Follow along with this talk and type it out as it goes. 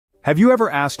Have you ever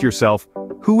asked yourself,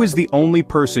 who is the only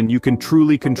person you can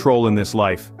truly control in this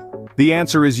life? The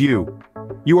answer is you.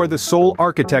 You are the sole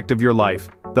architect of your life,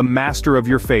 the master of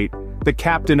your fate, the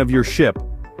captain of your ship.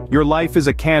 Your life is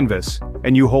a canvas,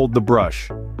 and you hold the brush.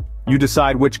 You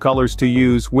decide which colors to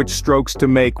use, which strokes to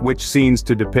make, which scenes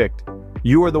to depict.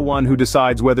 You are the one who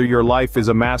decides whether your life is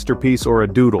a masterpiece or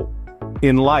a doodle.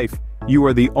 In life, you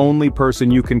are the only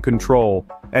person you can control,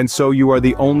 and so you are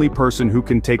the only person who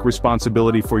can take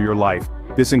responsibility for your life.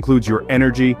 This includes your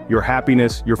energy, your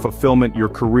happiness, your fulfillment, your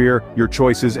career, your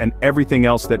choices, and everything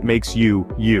else that makes you,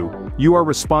 you. You are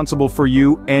responsible for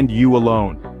you and you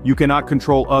alone. You cannot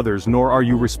control others, nor are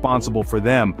you responsible for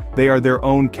them. They are their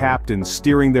own captains,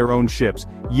 steering their own ships.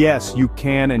 Yes, you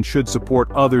can and should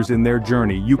support others in their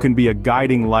journey. You can be a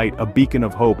guiding light, a beacon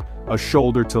of hope, a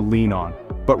shoulder to lean on.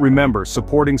 But remember,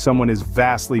 supporting someone is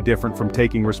vastly different from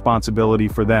taking responsibility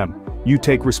for them. You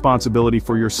take responsibility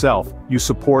for yourself, you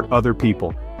support other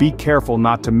people. Be careful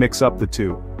not to mix up the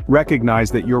two. Recognize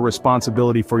that your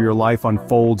responsibility for your life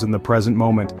unfolds in the present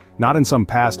moment, not in some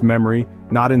past memory,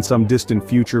 not in some distant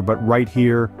future, but right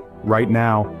here, right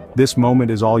now. This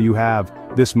moment is all you have.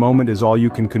 This moment is all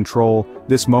you can control.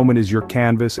 This moment is your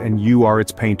canvas and you are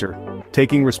its painter.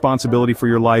 Taking responsibility for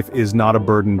your life is not a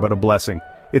burden but a blessing.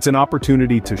 It's an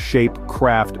opportunity to shape,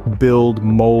 craft, build,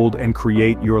 mold, and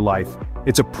create your life.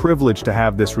 It's a privilege to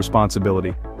have this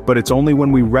responsibility, but it's only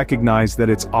when we recognize that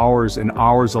it's ours and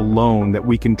ours alone that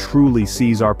we can truly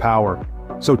seize our power.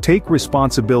 So take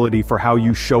responsibility for how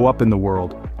you show up in the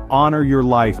world. Honor your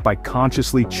life by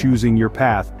consciously choosing your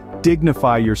path.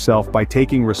 Dignify yourself by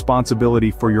taking responsibility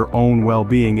for your own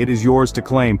well-being. It is yours to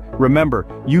claim. Remember,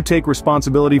 you take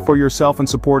responsibility for yourself and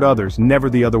support others, never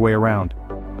the other way around.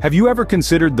 Have you ever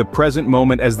considered the present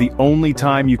moment as the only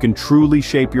time you can truly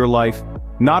shape your life?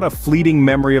 Not a fleeting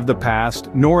memory of the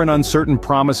past, nor an uncertain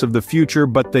promise of the future,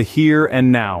 but the here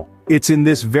and now. It's in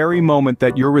this very moment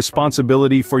that your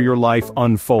responsibility for your life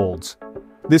unfolds.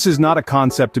 This is not a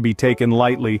concept to be taken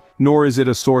lightly, nor is it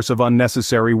a source of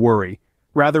unnecessary worry.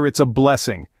 Rather, it's a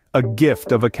blessing, a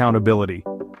gift of accountability.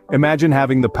 Imagine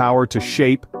having the power to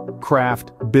shape,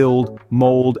 craft, build,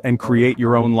 mold, and create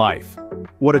your own life.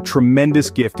 What a tremendous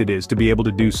gift it is to be able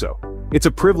to do so. It's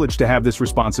a privilege to have this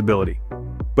responsibility.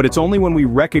 But it's only when we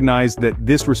recognize that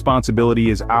this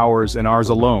responsibility is ours and ours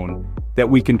alone, that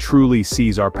we can truly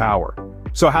seize our power.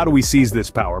 So how do we seize this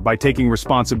power? By taking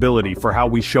responsibility for how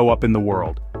we show up in the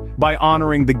world. By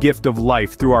honoring the gift of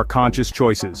life through our conscious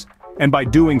choices. And by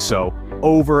doing so,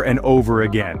 over and over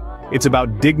again. It's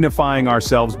about dignifying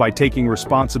ourselves by taking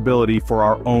responsibility for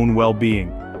our own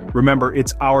well-being. Remember,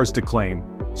 it's ours to claim.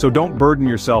 So don't burden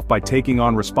yourself by taking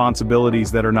on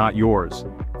responsibilities that are not yours.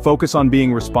 Focus on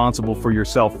being responsible for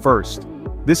yourself first.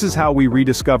 This is how we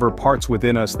rediscover parts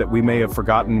within us that we may have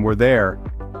forgotten were there.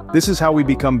 This is how we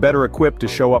become better equipped to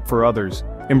show up for others.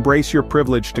 Embrace your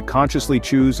privilege to consciously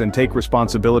choose and take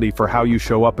responsibility for how you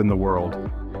show up in the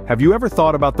world. Have you ever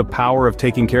thought about the power of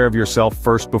taking care of yourself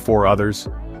first before others?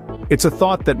 It's a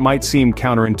thought that might seem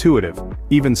counterintuitive,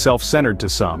 even self-centered to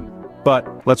some.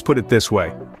 But let's put it this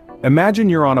way. Imagine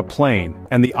you're on a plane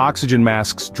and the oxygen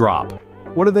masks drop.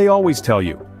 What do they always tell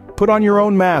you? Put on your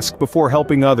own mask before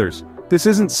helping others. This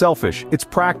isn't selfish, it's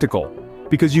practical.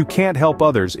 Because you can't help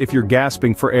others if you're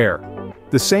gasping for air.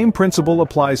 The same principle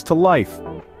applies to life.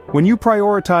 When you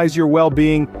prioritize your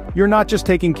well-being, you're not just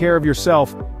taking care of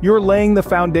yourself, you're laying the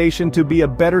foundation to be a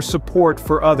better support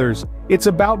for others. It's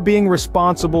about being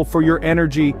responsible for your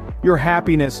energy, your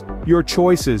happiness, your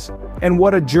choices, and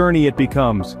what a journey it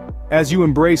becomes. As you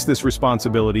embrace this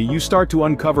responsibility, you start to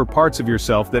uncover parts of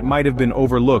yourself that might have been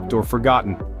overlooked or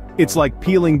forgotten. It's like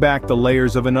peeling back the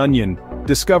layers of an onion,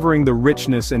 discovering the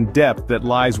richness and depth that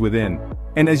lies within.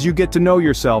 And as you get to know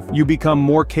yourself, you become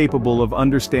more capable of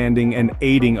understanding and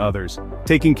aiding others.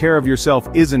 Taking care of yourself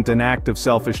isn't an act of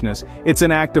selfishness, it's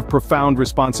an act of profound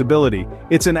responsibility.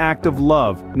 It's an act of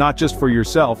love, not just for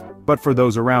yourself, but for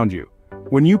those around you.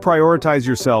 When you prioritize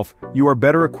yourself, you are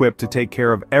better equipped to take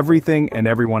care of everything and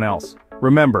everyone else.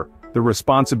 Remember, the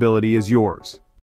responsibility is yours.